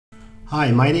Hi,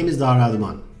 my name is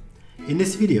Dara. In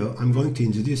this video, I'm going to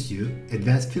introduce you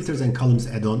Advanced Filters and Columns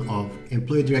add-on of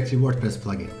Employee Directory WordPress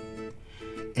plugin.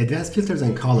 Advanced Filters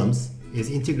and Columns is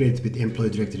integrated with Employee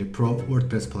Directory Pro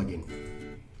WordPress plugin.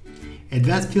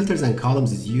 Advanced Filters and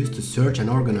Columns is used to search and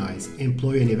organize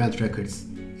employee and event records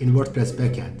in WordPress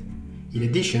backend. In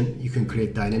addition, you can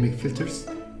create dynamic filters,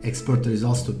 export the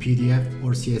results to PDF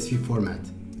or CSV format.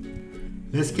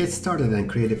 Let's get started and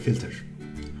create a filter.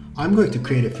 I'm going to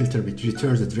create a filter which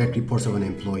returns the direct reports of an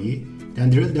employee, then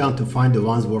drill down to find the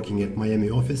ones working at Miami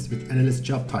office with analyst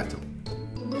job title.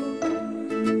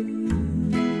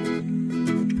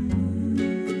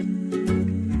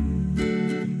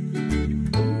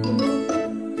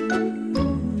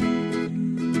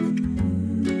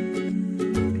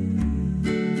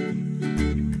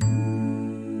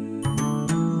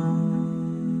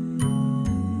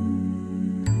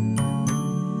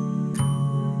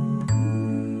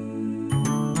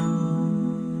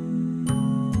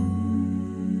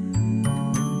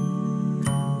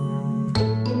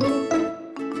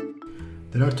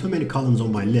 There are too many columns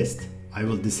on my list. I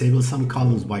will disable some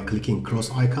columns by clicking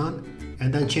cross icon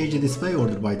and then change the display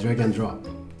order by drag and drop.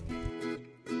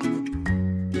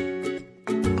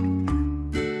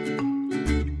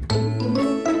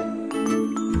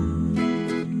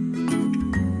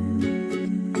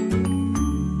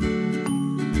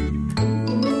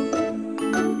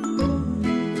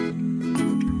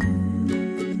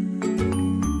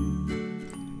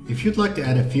 If you'd like to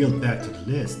add a field back to the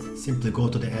list, simply go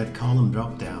to the Add Column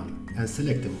drop-down and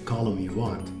select the column you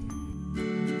want.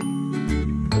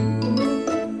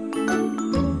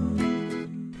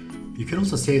 You can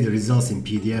also save the results in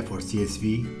PDF or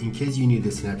CSV in case you need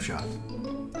a snapshot.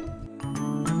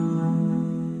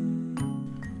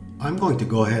 I'm going to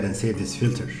go ahead and save this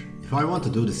filter. If I want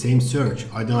to do the same search,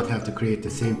 I do not have to create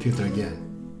the same filter again.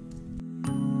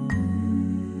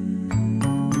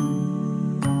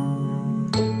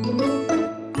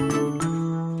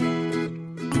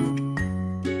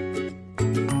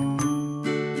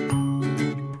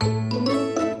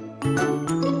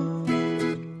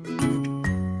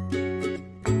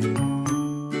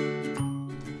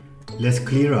 Let's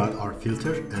clear out our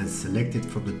filter and select it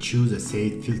from the Choose a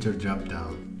Saved Filter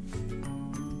drop-down.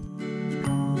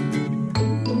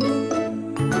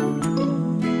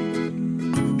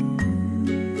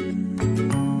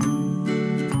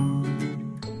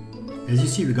 As you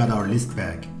see, we got our list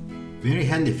back. Very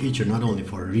handy feature not only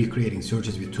for recreating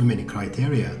searches with too many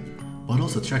criteria, but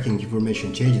also tracking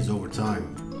information changes over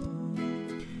time.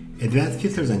 Advanced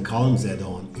Filters and Columns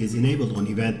add-on is enabled on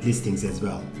event listings as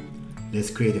well. Let's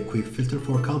create a quick filter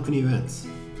for company events.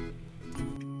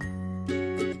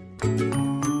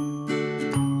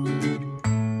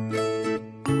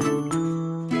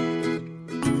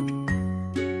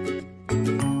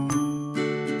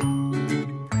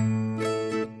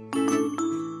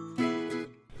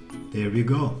 There we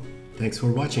go. Thanks for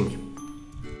watching.